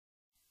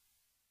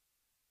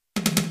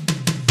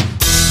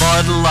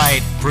Bud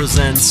Light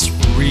presents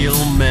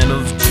Real Men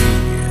of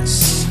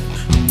Genius.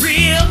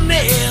 Real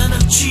men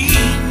of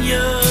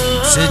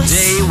genius.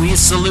 Today we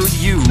salute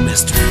you,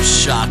 Mr.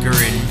 Shocker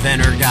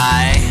Inventor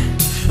Guy.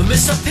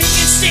 Mr. Pink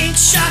and Stink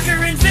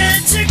Shocker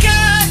Inventor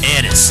Guy.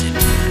 Edison,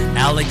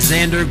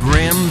 Alexander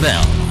Graham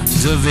Bell,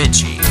 Da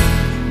Vinci.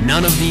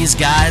 None of these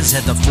guys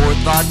had the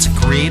forethought to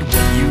create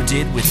what you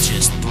did with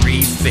just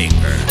 3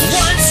 fingers.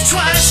 Once,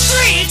 twice,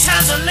 3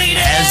 times a lady.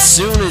 As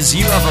soon as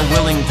you have a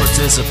willing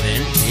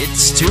participant,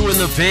 it's 2 in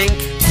the pink,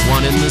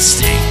 1 in the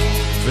stink.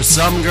 For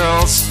some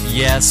girls,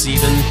 yes,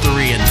 even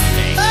 3 in the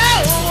pink.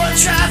 Oh, a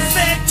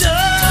trifecta.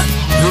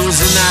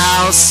 Who's in the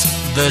house?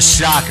 The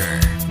Shocker.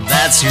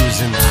 That's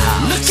who's in the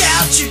house. Look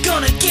out, you're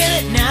gonna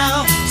get it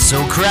now.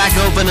 So crack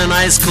open an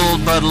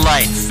ice-cold Bud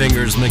Light,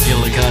 Fingers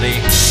McGillicuddy.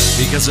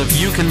 Because if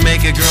you can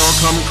make a girl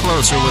come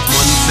closer with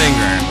 1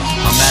 finger,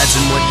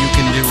 imagine what you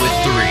can do with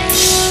 3.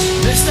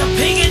 Mr.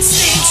 Pink and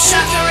Stink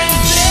Shocker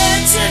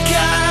Inventor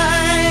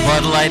Guy.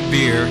 Bud Light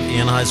Beer,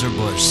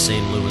 Anheuser-Busch,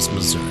 St. Louis,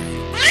 Missouri.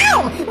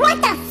 Ow!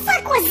 What the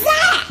fuck was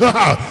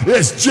that?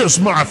 It's just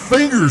my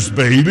fingers,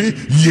 baby.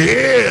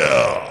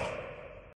 Yeah!